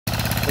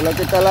Hola,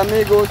 ¿qué tal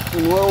amigos?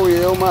 Un nuevo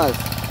video más.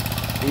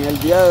 En el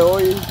día de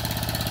hoy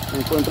me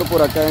encuentro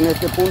por acá en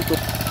este punto,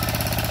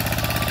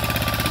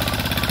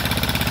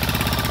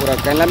 por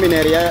acá en la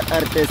minería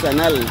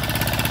artesanal.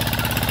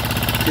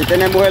 Aquí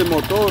tenemos el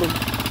motor,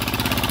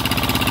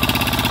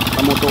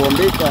 la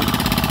motobombita.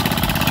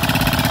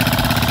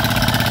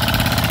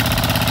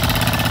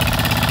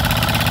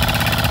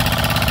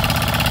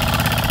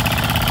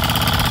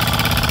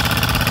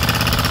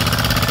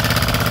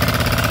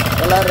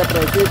 La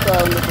represita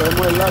donde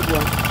cogemos el agua.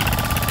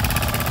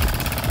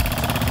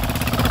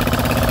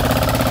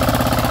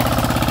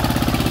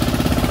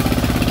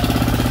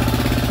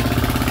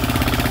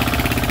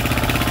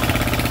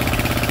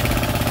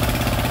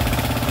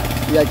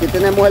 Y aquí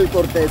tenemos el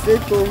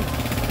cortecito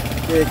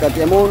que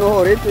cateamos unos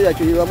horitos y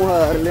aquí vamos a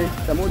darle,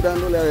 estamos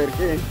dándole a ver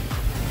qué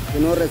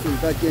nos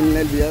resulta aquí en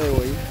el día de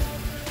hoy.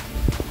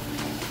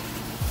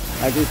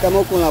 Aquí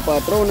estamos con la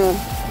patrona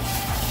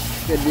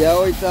que el día de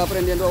hoy está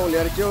aprendiendo a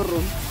bolear chorro.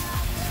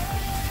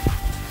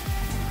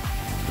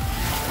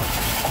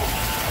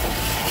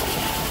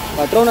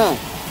 Patrona,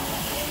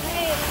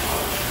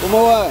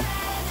 ¿cómo va?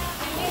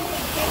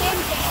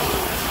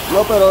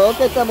 No, pero veo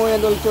que está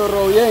moviendo el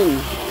chorro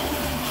bien.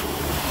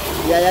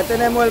 Y allá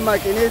tenemos el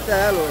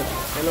maquinista,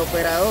 el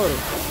operador.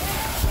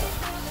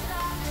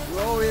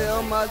 Nuevo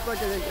video más para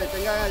que se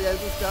entretengan allá en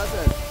sus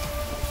casas.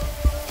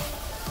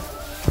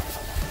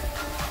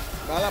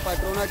 Va la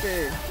patrona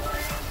que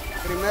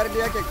primer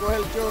día que coge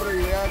el chorro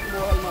y vea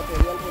cómo va el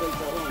material por el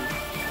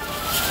cajón.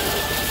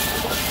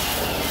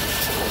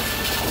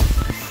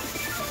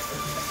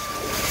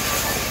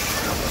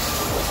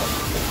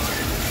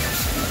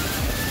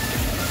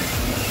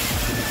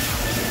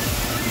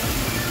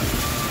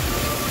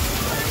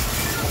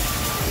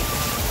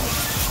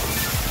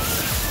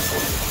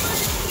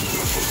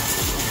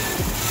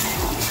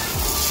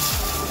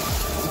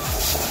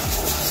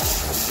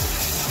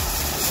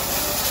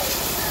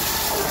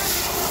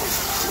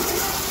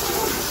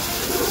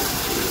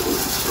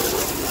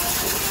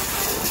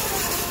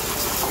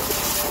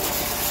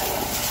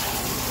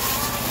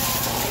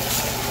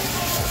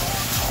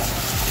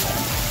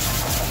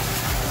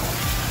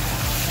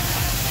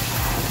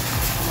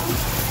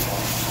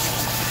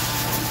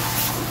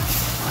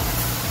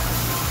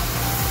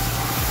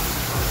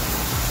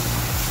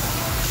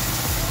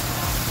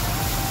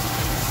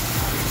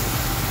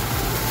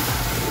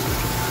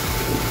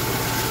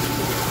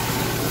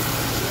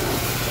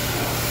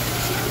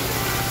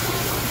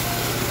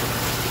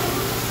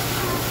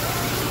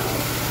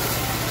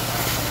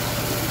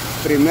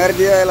 Primer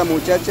día de la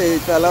muchacha y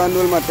está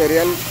lavando el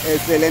material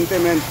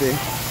excelentemente.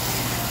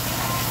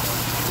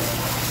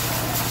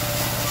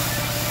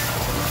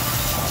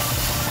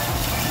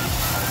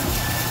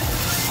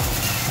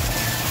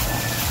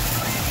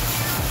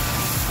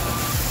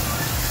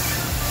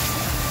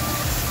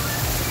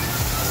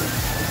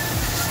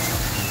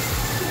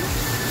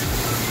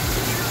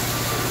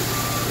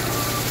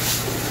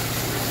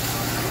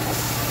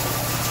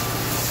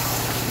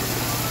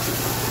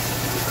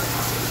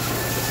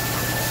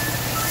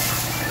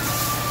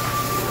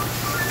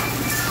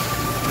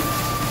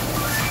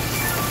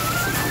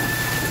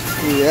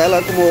 Y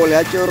déjala como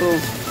bolea chorro,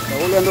 está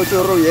boleando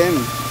chorro bien.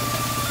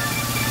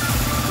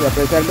 Y a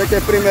pesar de que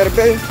es primer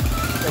vez,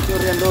 está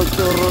chorreando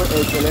chorro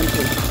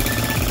excelente.